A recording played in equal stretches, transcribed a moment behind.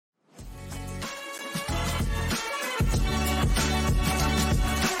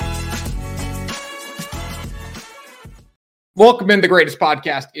Welcome in the greatest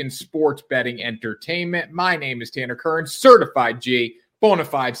podcast in sports betting entertainment. My name is Tanner Kern, certified G, bona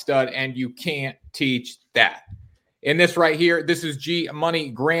fide stud, and you can't teach that. In this right here, this is G Money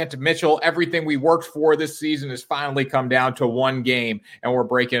Grant Mitchell. Everything we worked for this season has finally come down to one game, and we're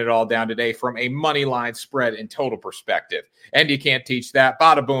breaking it all down today from a money line spread and total perspective. And you can't teach that.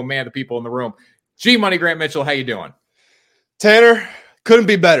 Bada boom, man, the people in the room. G Money Grant Mitchell, how you doing? Tanner, couldn't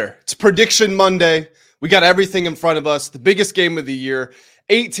be better. It's Prediction Monday. We got everything in front of us. The biggest game of the year,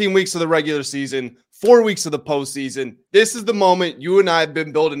 18 weeks of the regular season, 4 weeks of the postseason. This is the moment you and I have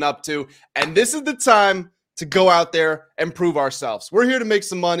been building up to, and this is the time to go out there and prove ourselves. We're here to make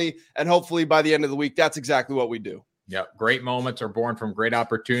some money, and hopefully by the end of the week, that's exactly what we do. Yeah, great moments are born from great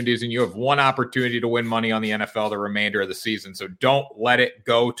opportunities, and you have one opportunity to win money on the NFL the remainder of the season, so don't let it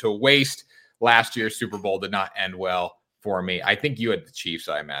go to waste. Last year's Super Bowl did not end well for me. I think you had the Chiefs,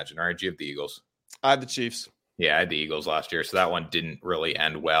 I imagine, or did you have the Eagles? I had the Chiefs. Yeah, I had the Eagles last year, so that one didn't really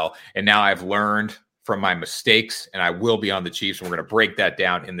end well. And now I've learned from my mistakes, and I will be on the Chiefs, and we're going to break that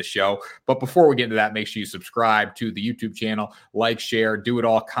down in the show. But before we get into that, make sure you subscribe to the YouTube channel, like, share, do it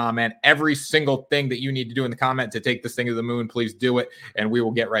all, comment. Every single thing that you need to do in the comment to take this thing to the moon, please do it, and we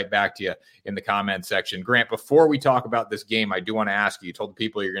will get right back to you in the comment section. Grant, before we talk about this game, I do want to ask you, you told the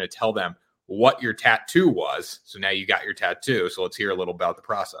people you're going to tell them what your tattoo was. So now you got your tattoo, so let's hear a little about the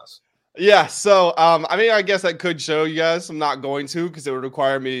process. Yeah, so I guess I could show you guys. I'm not going to because it would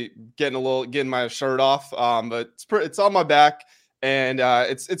require me getting my shirt off. But it's on my back, and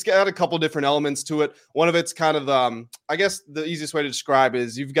it's got a couple different elements to it. One of it's kind of I guess the easiest way to describe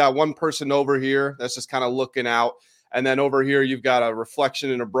is you've got one person over here that's just kind of looking out, and then over here you've got a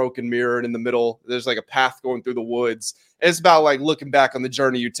reflection in a broken mirror, and in the middle there's like a path going through the woods. It's about like looking back on the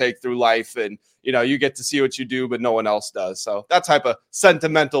journey you take through life, and you get to see what you do, but no one else does. So that type of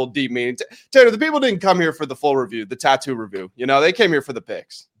sentimental, deep meaning. Tanner, the people didn't come here for the full review, the tattoo review. They came here for the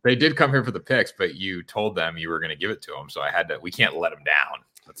picks. They did come here for the picks, but you told them you were going to give it to them, so we can't let them down.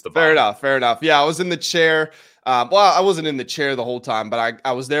 That's the bottom. Fair enough. Yeah, I was in the chair. I wasn't in the chair the whole time, but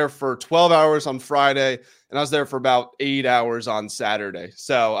I was there for 12 hours on Friday, and I was there for about 8 hours on Saturday.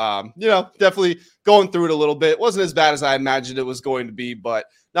 So, definitely going through it a little bit. It wasn't as bad as I imagined it was going to be, but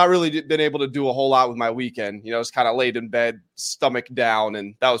not really been able to do a whole lot with my weekend. Just kind of laid in bed, stomach down,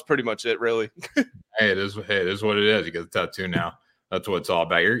 and that was pretty much it, really. Hey, it is what it is. You get the tattoo now. That's what it's all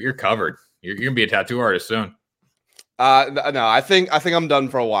about. You're covered. You're going to be a tattoo artist soon. No, I think I'm done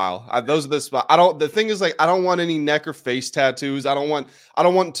for a while. Those are the spots. The thing is, like, I don't want any neck or face tattoos. I don't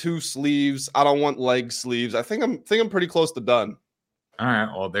want two sleeves. I don't want leg sleeves. I think I'm pretty close to done. All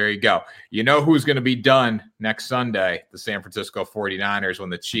right. Well, there you go. You know who's going to be done next Sunday? The San Francisco 49ers, when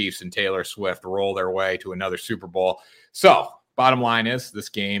the Chiefs and Taylor Swift roll their way to another Super Bowl. So bottom line is this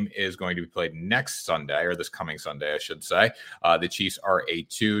game is going to be played next Sunday, or this coming Sunday, I should say. The Chiefs are a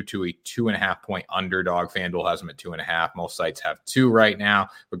 2.5 point underdog. FanDuel has them at 2.5. Most sites have 2 right now.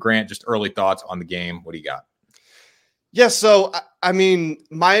 But Grant, just early thoughts on the game. What do you got? Yeah, so,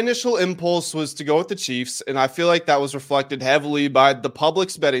 my initial impulse was to go with the Chiefs, and I feel like that was reflected heavily by the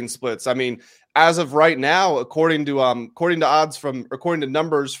public's betting splits. As of right now, according to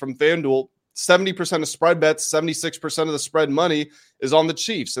numbers from FanDuel, 70% of spread bets, 76% of the spread money is on the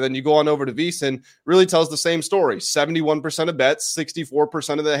Chiefs. And then you go on over to VSiN, really tells the same story. 71% of bets,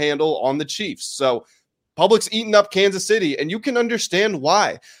 64% of the handle on the Chiefs. So public's eating up Kansas City, and you can understand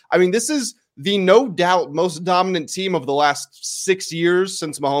why. This is the no doubt most dominant team of the last 6 years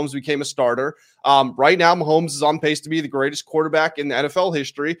since Mahomes became a starter. Right now, Mahomes is on pace to be the greatest quarterback in NFL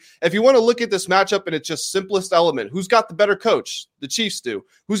history. If you want to look at this matchup in its just simplest element, who's got the better coach? The Chiefs do.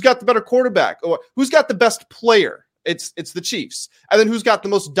 Who's got the better quarterback? Or who's got the best player? It's the Chiefs. And then who's got the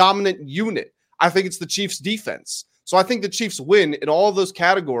most dominant unit? I think it's the Chiefs defense. So I think the Chiefs win in all of those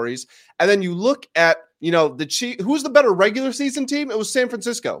categories. And then you look at, the Chiefs, who's the better regular season team? It was San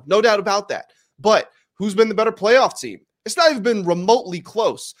Francisco. No doubt about that. But who's been the better playoff team? It's not even been remotely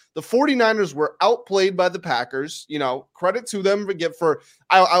close. The 49ers were outplayed by the Packers. Credit to them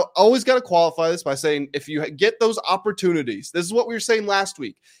I always got to qualify this by saying, if you get those opportunities, this is what we were saying last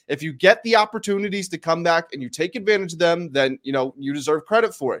week. If you get the opportunities to come back and you take advantage of them, then, you deserve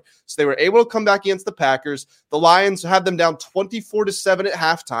credit for it. So they were able to come back against the Packers. The Lions had them down 24-7 at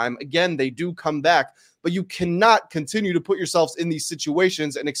halftime. Again, they do come back. But you cannot continue to put yourselves in these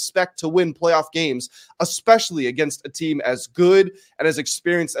situations and expect to win playoff games, especially against a team as good and as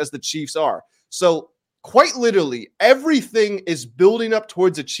experienced as the Chiefs are. So quite literally, everything is building up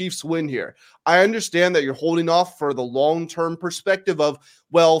towards a Chiefs win here. I understand that you're holding off for the long-term perspective of,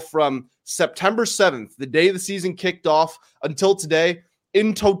 from September 7th, the day the season kicked off, until today,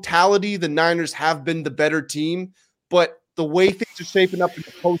 in totality, the Niners have been the better team. But the way things are shaping up in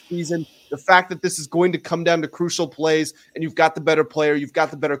the postseason, the fact that this is going to come down to crucial plays and you've got the better player, you've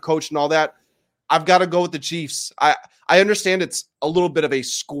got the better coach and all that, I've got to go with the Chiefs. I understand it's a little bit of a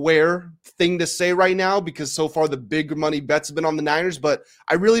square thing to say right now because so far the big money bets have been on the Niners, but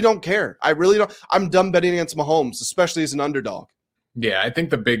I really don't care. I really don't. I'm done betting against Mahomes, especially as an underdog. Yeah, I think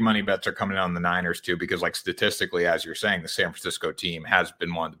the big money bets are coming on the Niners too, because like statistically, as you're saying, the San Francisco team has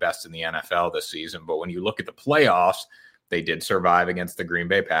been one of the best in the NFL this season. But when you look at the playoffs, they did survive against the Green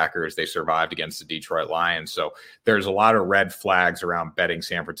Bay Packers. They survived against the Detroit Lions. So there's a lot of red flags around betting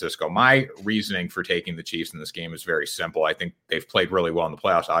San Francisco. My reasoning for taking the Chiefs in this game is very simple. I think they've played really well in the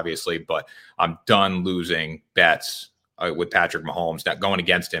playoffs, obviously, but I'm done losing bets with Patrick Mahomes, not going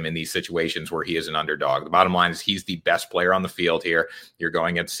against him in these situations where he is an underdog. The bottom line is he's the best player on the field here. You're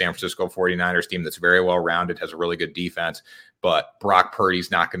going against the San Francisco 49ers team that's very well-rounded, has a really good defense, but Brock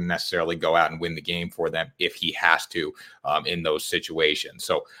Purdy's not going to necessarily go out and win the game for them if he has to in those situations.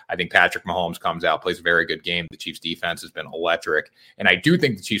 So I think Patrick Mahomes comes out, plays a very good game. The Chiefs defense has been electric. And I do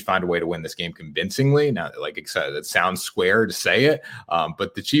think the Chiefs find a way to win this game convincingly. Now, like I said, it sounds square to say it,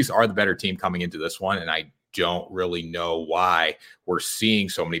 but the Chiefs are the better team coming into this one. And I don't really know why we're seeing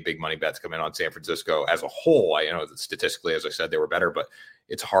so many big money bets come in on San Francisco as a whole. I know that statistically, as I said, they were better, but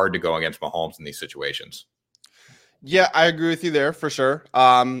it's hard to go against Mahomes in these situations. Yeah, I agree with you there for sure.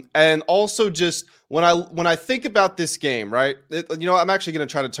 And also just when I think about this game, right, I'm actually going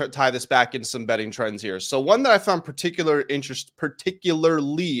to try to tie this back into some betting trends here. So one that I found particularly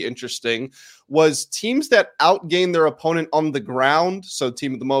interesting was teams that outgain their opponent on the ground. So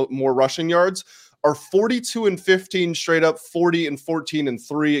team with the more rushing yards are 42-15 straight up,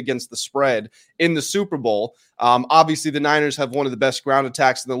 40-14-3 against the spread in the Super Bowl. Obviously, the Niners have one of the best ground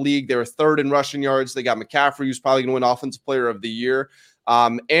attacks in the league. They were third in rushing yards. They got McCaffrey, who's probably going to win Offensive Player of the Year.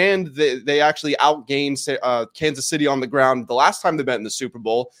 And they actually outgained Kansas City on the ground the last time they met in the Super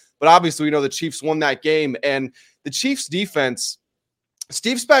Bowl. But obviously, we know the Chiefs won that game. And the Chiefs defense,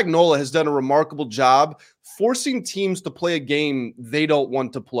 Steve Spagnuolo has done a remarkable job forcing teams to play a game they don't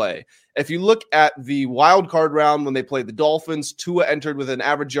want to play. If you look at the wild card round when they played the Dolphins, Tua entered with an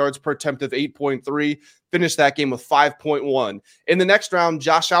average yards per attempt of 8.3, finished that game with 5.1. In the next round,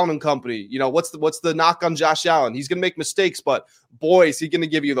 Josh Allen and company, what's the knock on Josh Allen? He's going to make mistakes, but boy, is he going to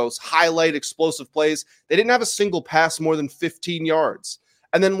give you those highlight explosive plays. They didn't have a single pass more than 15 yards.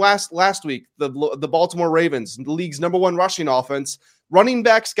 And then last week, the Baltimore Ravens, the league's number one rushing offense, running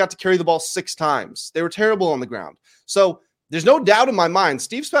backs got to carry the ball 6 times. They were terrible on the ground. So there's no doubt in my mind,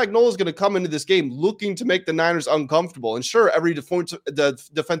 Steve Spagnuolo is going to come into this game looking to make the Niners uncomfortable. And sure, every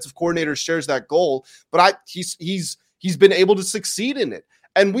defensive coordinator shares that goal, but he's been able to succeed in it.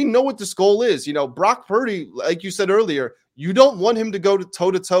 And we know what this goal is. Brock Purdy, like you said earlier, you don't want him to go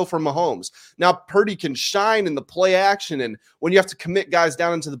toe-to-toe for Mahomes. Now, Purdy can shine in the play action and when you have to commit guys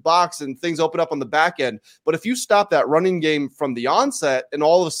down into the box and things open up on the back end. But if you stop that running game from the onset and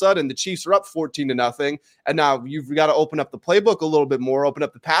all of a sudden the Chiefs are up 14-0, and now you've got to open up the playbook a little bit more, open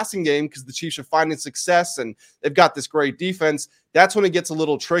up the passing game because the Chiefs are finding success and they've got this great defense, that's when it gets a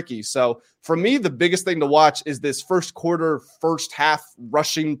little tricky. So for me, the biggest thing to watch is this first half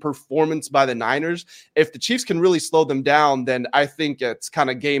rushing performance by the Niners. If the Chiefs can really slow them down, then I think it's kind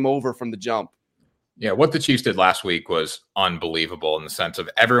of game over from the jump. Yeah, what the Chiefs did last week was unbelievable in the sense of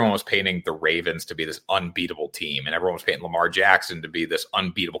everyone was painting the Ravens to be this unbeatable team, and everyone was painting Lamar Jackson to be this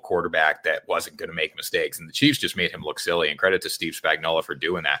unbeatable quarterback that wasn't going to make mistakes. And the Chiefs just made him look silly, and credit to Steve Spagnuolo for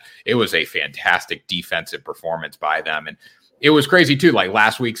doing that. It was a fantastic defensive performance by them. And it was crazy too, like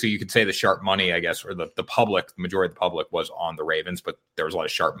last week. So you could say the sharp money, I guess, or the public, the majority of the public was on the Ravens, but there was a lot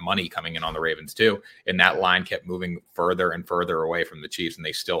of sharp money coming in on the Ravens too. And that line kept moving further and further away from the Chiefs, and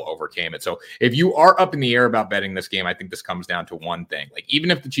they still overcame it. So if you are up in the air about betting this game, I think this comes down to one thing. Like, even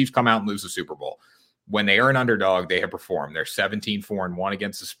if the Chiefs come out and lose the Super Bowl, when they are an underdog, they have performed. They're 17-4-1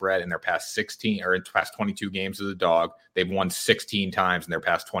 against the spread in their past 22 games as a dog. They've won 16 times in their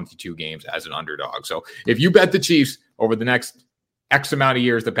past 22 games as an underdog. So if you bet the Chiefs over the next X amount of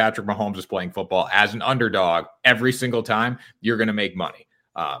years that Patrick Mahomes is playing football as an underdog every single time, you're going to make money.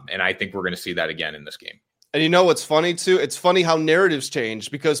 And I think we're going to see that again in this game. And you know what's funny too? It's funny how narratives change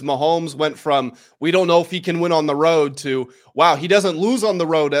because Mahomes went from, we don't know if he can win on the road, to, wow, he doesn't lose on the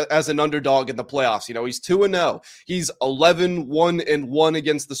road as an underdog in the playoffs. He's 2-0. He's 11-1-1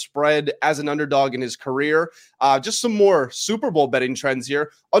 against the spread as an underdog in his career. Just some more Super Bowl betting trends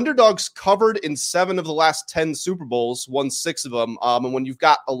here. Underdogs covered in 7 of the last 10 Super Bowls, won 6 of them. And when you've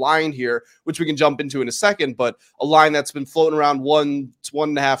got a line here, which we can jump into in a second, but a line that's been floating around 1,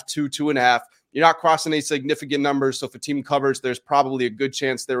 1.5, 2, 2.5, you're not crossing any significant numbers. So if a team covers, there's probably a good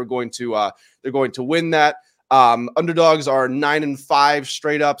chance they're going to win that. Underdogs are 9-5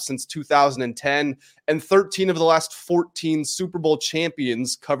 straight up since 2010, and 13 of the last 14 Super Bowl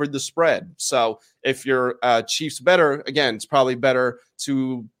champions covered the spread. So if you're Chiefs better, again, it's probably better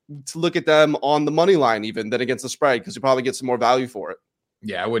to look at them on the money line even than against the spread, because you probably get some more value for it.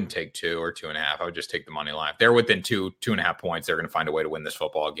 Yeah, I wouldn't take 2 or 2.5. I would just take the money line. If they're within 2.5 points, they're going to find a way to win this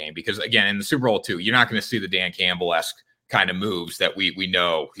football game. Because again, in the Super Bowl too, you're not going to see the Dan Campbell-esque kind of moves that we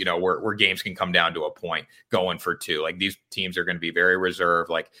know, where games can come down to a point going for 2. Like, these teams are going to be very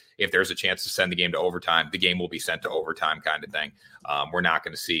reserved. Like, if there's a chance to send the game to overtime, the game will be sent to overtime kind of thing. We're not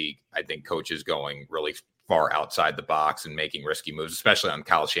going to see, I think, coaches going really far outside the box and making risky moves, especially on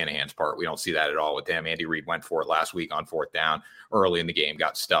Kyle Shanahan's part. We don't see that at all with him. Andy Reid went for it last week on 4th down early in the game,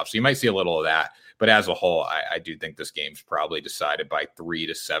 got stuffed. So you might see a little of that. But as a whole, I do think this game's probably decided by 3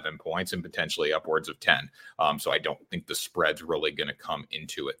 to 7 points and potentially upwards of 10. So I don't think the spread's really going to come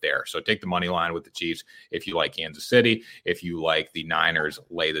into it there. So take the money line with the Chiefs if you like Kansas City. If you like the Niners,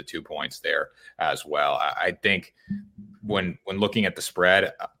 lay the 2 points there as well. I think when looking at the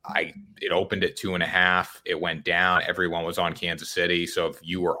spread, it opened at 2.5. It went down. Everyone was on Kansas City. So if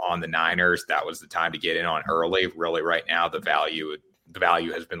you were on the Niners, that was the time to get in on early. Really, right now, the value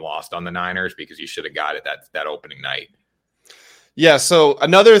has been lost on the Niners because you should have got it that opening night. Yeah, so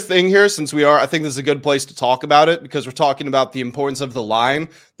another thing here, I think this is a good place to talk about it because we're talking about the importance of the line.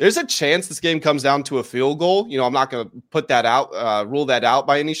 There's a chance this game comes down to a field goal. I'm not going to put that out, rule that out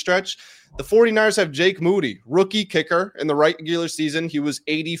by any stretch. The 49ers have Jake Moody, rookie kicker. In the regular season, he was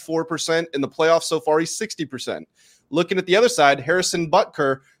 84%. In the playoffs so far, he's 60%. Looking at the other side, Harrison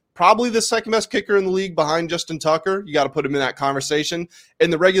Butker, probably the second best kicker in the league behind Justin Tucker. You got to put him in that conversation. In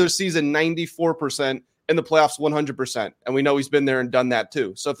the regular season, 94%. In the playoffs, 100%. And we know he's been there and done that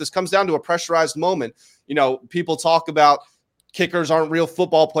too. So if this comes down to a pressurized moment, people talk about kickers aren't real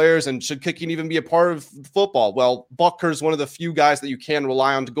football players and should kicking even be a part of football? Well, Butker's one of the few guys that you can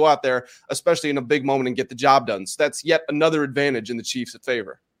rely on to go out there, especially in a big moment, and get the job done. So that's yet another advantage in the Chiefs'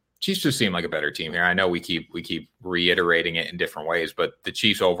 favor. Chiefs just seem like a better team here. I know we keep reiterating it in different ways, but the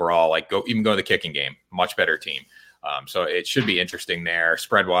Chiefs overall, go to the kicking game, much better team. So it should be interesting there.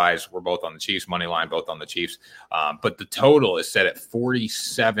 Spread wise, we're both on the Chiefs, money line, both on the Chiefs. But the total is set at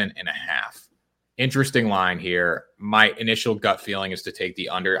 47.5. Interesting line here. My initial gut feeling is to take the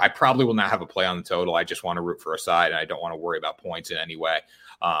under. I probably will not have a play on the total. I just want to root for a side, and I don't want to worry about points in any way.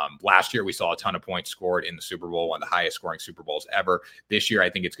 Last year, we saw a ton of points scored in the Super Bowl, one of the highest scoring Super Bowls ever. This year, I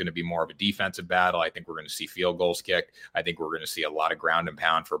think it's going to be more of a defensive battle. I think we're going to see field goals kicked. I think we're going to see a lot of ground and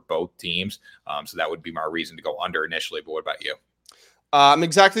pound for both teams. So that would be my reason to go under initially. But what about you? I'm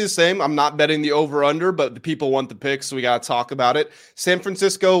exactly the same. I'm not betting the over-under, but the people want the pick, so we got to talk about it. San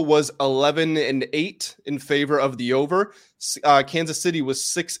Francisco was 11-8 in favor of the over. Kansas City was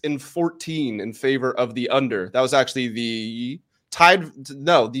 6-14 in favor of the under. That was actually the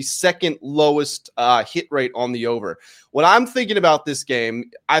second lowest hit rate on the over. What I'm thinking about this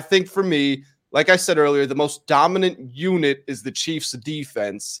game, I think for me, like I said earlier, the most dominant unit is the Chiefs'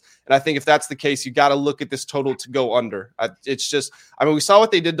 defense. And I think if that's the case, you got to look at this total to go under. We saw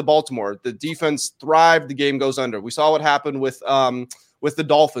what they did to Baltimore. The defense thrived. The game goes under. We saw what happened with the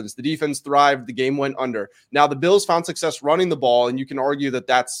Dolphins. The defense thrived. The game went under. Now, the Bills found success running the ball, and you can argue that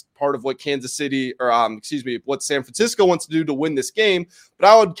that's part of what what San Francisco wants to do to win this game. But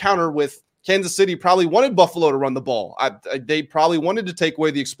I would counter with Kansas City probably wanted Buffalo to run the ball. They probably wanted to take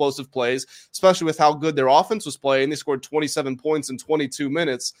away the explosive plays, especially with how good their offense was playing. They scored 27 points in 22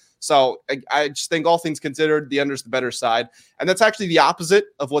 minutes. So I just think all things considered, the under's the better side. And that's actually the opposite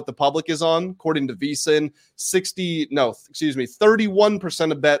of what the public is on. According to VSiN,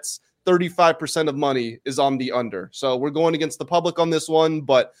 31% of bets, 35% of money is on the under. So we're going against the public on this one,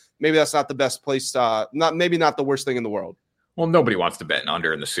 but maybe that's not the best place. Not the worst thing in the world. Well, nobody wants to bet an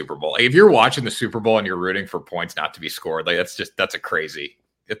under in the Super Bowl. If you're watching the Super Bowl and you're rooting for points not to be scored, that's a crazy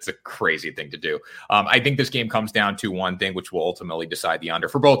thing to do. I think this game comes down to one thing, which will ultimately decide the under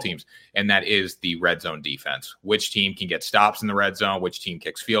for both teams, and that is the red zone defense. Which team can get stops in the red zone? Which team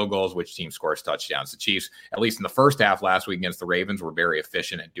kicks field goals? Which team scores touchdowns? The Chiefs, at least in the first half last week against the Ravens, were very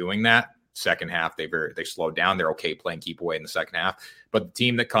efficient at doing that. Second half, they slowed down. They're okay playing keep away in the second half. But the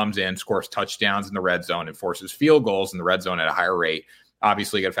team that comes in, scores touchdowns in the red zone and forces field goals in the red zone at a higher rate,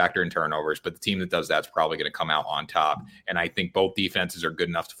 obviously got to factor in turnovers, but the team that does that's probably going to come out on top. And I think both defenses are good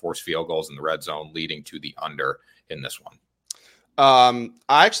enough to force field goals in the red zone, leading to the under in this one. I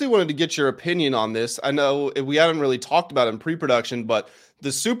actually wanted to get your opinion on this. I know we haven't really talked about it in pre-production, but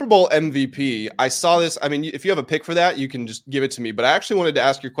the Super Bowl MVP, I saw this. I mean, if you have a pick for that, you can just give it to me. But I actually wanted to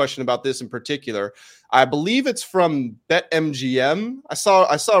ask your question about this in particular. I believe it's from BetMGM. I saw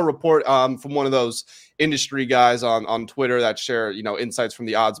a report from one of those industry guys on Twitter that share, insights from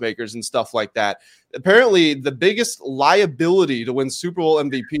the odds makers and stuff like that. Apparently, the biggest liability to win Super Bowl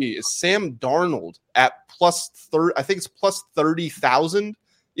MVP is Sam Darnold at plus 30. I think it's plus 30,000.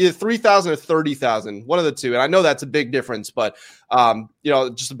 Either 3,000 or 30,000, one of the two. And I know that's a big difference, but,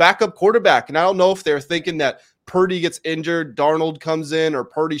 just a backup quarterback. And I don't know if they're thinking that Purdy gets injured, Darnold comes in, or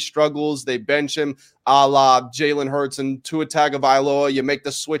Purdy struggles, they bench him, a la Jalen Hurts and Tua Tagovailoa. You make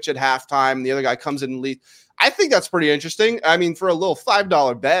the switch at halftime, and the other guy comes in and leads. I think that's pretty interesting. I mean, for a little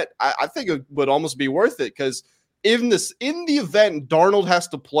 $5 bet, I think it would almost be worth it, because in the event Darnold has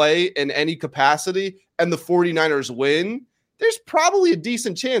to play in any capacity and the 49ers win, there's probably a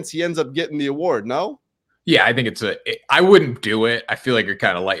decent chance he ends up getting the award, no? Yeah, I think I wouldn't do it. I feel like you're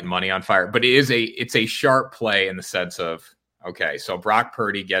kind of lighting money on fire, but it's a sharp play in the sense of, okay, so Brock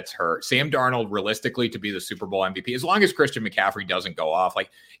Purdy gets hurt. Sam Darnold, realistically, to be the Super Bowl MVP, as long as Christian McCaffrey doesn't go off, like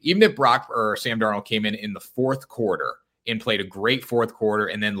even if Brock or Sam Darnold came in the fourth quarter and played a great fourth quarter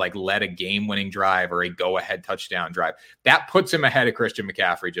and then like led a game-winning drive or a go-ahead touchdown drive, that puts him ahead of Christian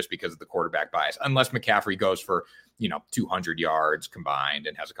McCaffrey just because of the quarterback bias, unless McCaffrey goes for 200 yards combined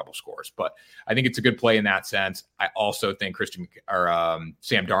and has a couple scores. But I think it's a good play in that sense. I also think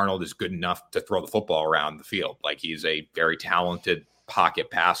Sam Darnold is good enough to throw the football around the field. Like, he's a very talented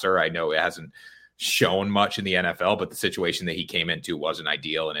pocket passer. I know it hasn't shown much in the NFL, but the situation that he came into wasn't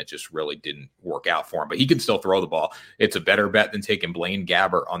ideal, and it just really didn't work out for him. But he can still throw the ball. It's a better bet than taking Blaine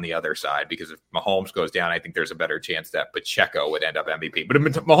Gabbert on the other side, because if Mahomes goes down, I think there's a better chance that Pacheco would end up MVP. But if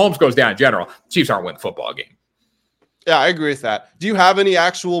Mahomes goes down in general, Chiefs aren't winning the football game. Yeah, I agree with that. Do you have any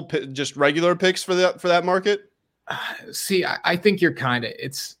actual just regular picks for that market? See, I think you're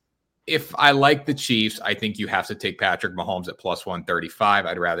if I like the Chiefs, I think you have to take Patrick Mahomes at plus 135.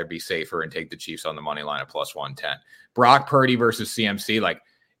 I'd rather be safer and take the Chiefs on the money line at plus 110. Brock Purdy versus CMC. Like,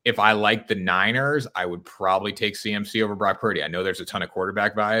 if I like the Niners, I would probably take CMC over Brock Purdy. I know there's a ton of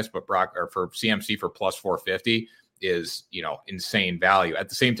quarterback bias, but for CMC for plus 450 is, insane value. At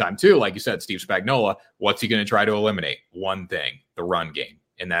the same time, too, like you said, Steve Spagnuolo, what's he going to try to eliminate? One thing, the run game.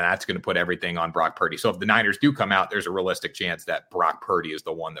 And then that's going to put everything on Brock Purdy. So if the Niners do come out, there's a realistic chance that Brock Purdy is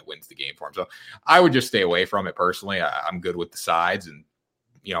the one that wins the game for him. So I would just stay away from it personally. I'm good with the sides and,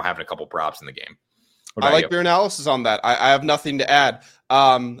 having a couple props in the game. I like your analysis on that. I have nothing to add.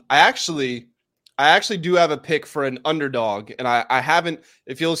 I actually do have a pick for an underdog, and I haven't,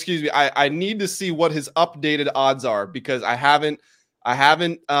 if you'll excuse me, I need to see what his updated odds are, because I haven't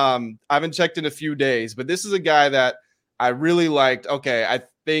checked in a few days, but this is a guy that I really liked. Okay, I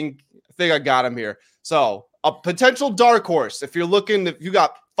think I got him here. So a potential dark horse. If you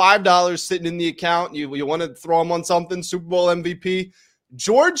got $5 sitting in the account, you want to throw him on something, Super Bowl MVP,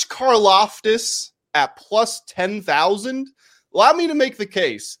 George Karlaftis at plus 10,000. Allow me to make the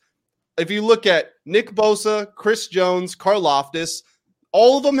case. If you look at Nick Bosa, Chris Jones, Karlaftis,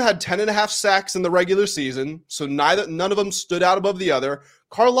 all of them had 10.5 sacks in the regular season, so none of them stood out above the other.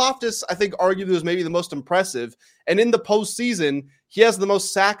 Karlaftis, I think, arguably was maybe the most impressive, and in the postseason, he has the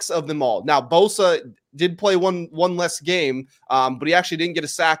most sacks of them all. Now, Bosa did play one less game, but he actually didn't get a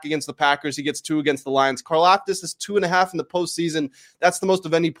sack against the Packers. He gets 2 against the Lions. Karlaftis is 2.5 in the postseason. That's the most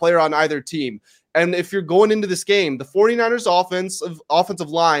of any player on either team. And if you're going into this game, the 49ers offensive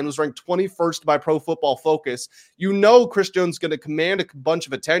line was ranked 21st by Pro Football Focus. Chris Jones is going to command a bunch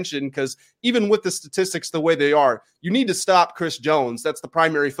of attention, because even with the statistics the way they are, you need to stop Chris Jones. That's the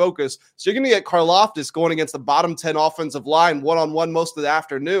primary focus. So you're going to get Karlaftis going against the bottom 10 offensive line one-on-one most of the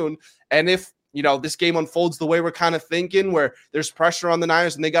afternoon. And if this game unfolds the way we're kind of thinking, where there's pressure on the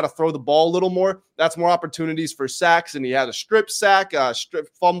Niners and they got to throw the ball a little more, that's more opportunities for sacks. And he had a strip sack, strip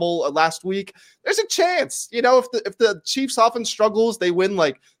fumble last week. There's a chance, if the Chiefs often struggles, they win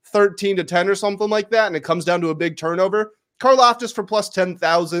like 13-10 or something like that, and it comes down to a big turnover. Karlaftis for plus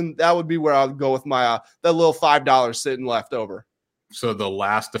 10,000. That would be where I'll go with my that little $5 sitting left over. So the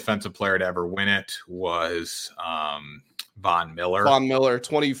last defensive player to ever win it was Von Miller. Von Miller,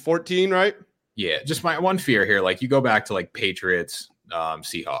 2014, right? Yeah, just my one fear here, like you go back to like Patriots,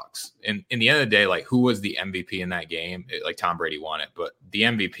 Seahawks, and in the end of the day, like who was the MVP in that game? Like Tom Brady won it, but the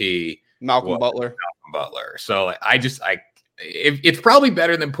MVP Malcolm Butler. So like, it's probably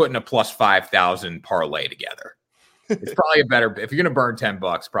better than putting a plus 5,000 parlay together. It's probably if you're going to burn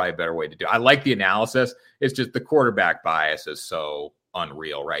 $10, probably a better way to do it. I like the analysis. It's just the quarterback bias is so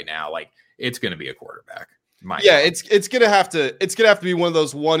unreal right now. Like, it's going to be a quarterback. It's gonna have to be one of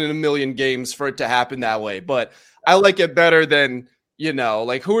those 1 in a million games for it to happen that way. But I like it better than You know,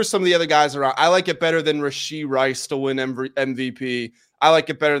 like who are some of the other guys around? I like it better than Rashee Rice to win MVP. I like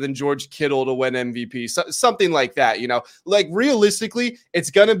it better than George Kittle to win MVP. Something like that, you know. Like realistically, it's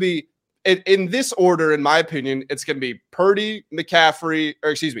going to be in this order, in my opinion, it's going to be Mahomes,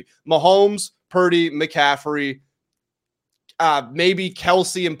 Purdy, McCaffrey, maybe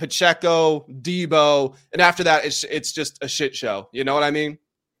Kelsey and Pacheco, Debo, and after that, it's just a shit show. You know what I mean?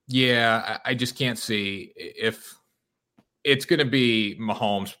 Yeah, I just can't see if it's going to be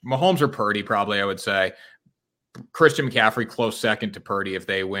Mahomes or Purdy, probably, I would say. Christian McCaffrey close second to Purdy if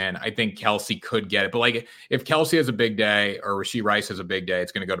they win. I think Kelsey could get it. But like if Kelsey has a big day or Rashee Rice has a big day,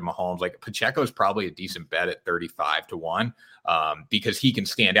 it's going to go to Mahomes. Like Pacheco is probably a decent bet at 35-1 because he can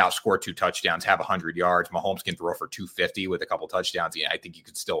stand out, score 2 touchdowns, have 100 yards. Mahomes can throw for 250 with a couple touchdowns. Yeah, I think you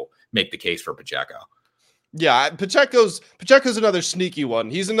could still make the case for Pacheco. Yeah, Pacheco's another sneaky one.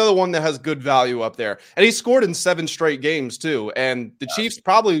 He's another one that has good value up there. And he scored in 7 straight games too. And the Chiefs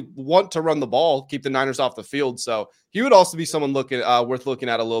probably want to run the ball, keep the Niners off the field. So he would also be someone worth looking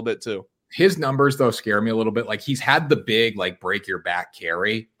at a little bit too. His numbers, though, scare me a little bit. Like he's had the big, like break your back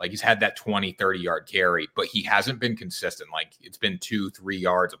carry. Like he's had that 20, 30-yard carry, but he hasn't been consistent. Like it's been 2-3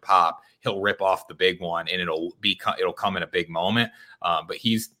 yards a pop. He'll rip off the big one and it'll come in a big moment. But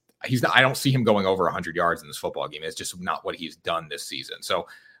he's not, I don't see him going over 100 yards in this football game. It's just not what he's done this season. So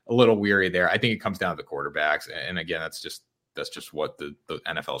a little weary there. I think it comes down to the quarterbacks. And again, that's just what the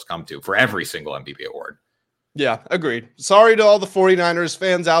NFL has come to for every single MVP award. Yeah, agreed. Sorry to all the 49ers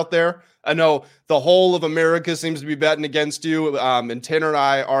fans out there. I know the whole of America seems to be betting against you, and Tanner and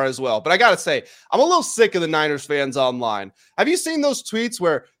I are as well. But I got to say, I'm a little sick of the Niners fans online. Have you seen those tweets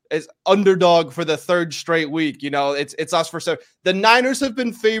where is underdog for the 3rd straight week? You know, it's us for 7. The Niners have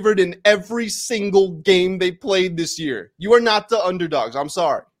been favored in every single game they played this year. You are not the underdogs. I'm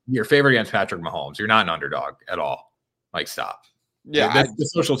sorry. You're favored against Patrick Mahomes. You're not an underdog at all. Like, stop. Yeah. The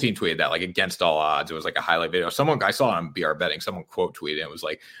social team tweeted that, like, against all odds. It was like a highlight video. I saw it on BR Betting. Someone quote tweeted it. It was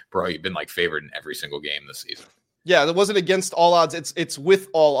like, bro, you've been like favored in every single game this season. Yeah, that wasn't against all odds. It's with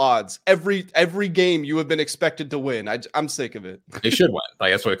all odds. Every game you have been expected to win. I'm sick of it. They should win.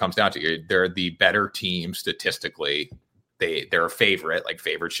 Like that's what it comes down to. They're the better team statistically. They're a favorite. Like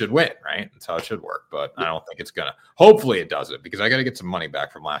favorites should win, right? That's how it should work. But I don't think it's gonna. Hopefully it doesn't because I got to get some money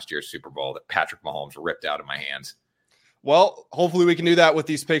back from last year's Super Bowl that Patrick Mahomes ripped out of my hands. Well, hopefully we can do that with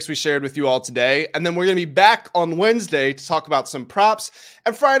these picks we shared with you all today. And then we're going to be back on Wednesday to talk about some props.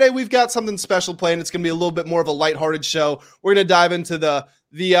 And Friday, we've got something special planned. It's going to be a little bit more of a lighthearted show. We're going to dive into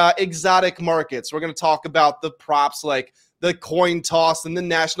the exotic markets. We're going to talk about the props like the coin toss and the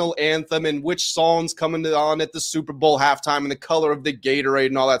national anthem and which songs coming on at the Super Bowl halftime and the color of the Gatorade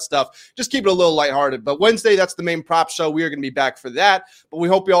and all that stuff. Just keep it a little lighthearted. But Wednesday, that's the main prop show. We are going to be back for that. But we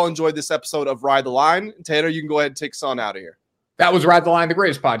hope you all enjoyed this episode of Ride the Line. Tanner, you can go ahead and take us on out of here. That was Ride the Line, the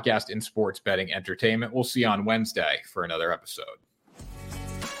greatest podcast in sports betting entertainment. We'll see you on Wednesday for another episode.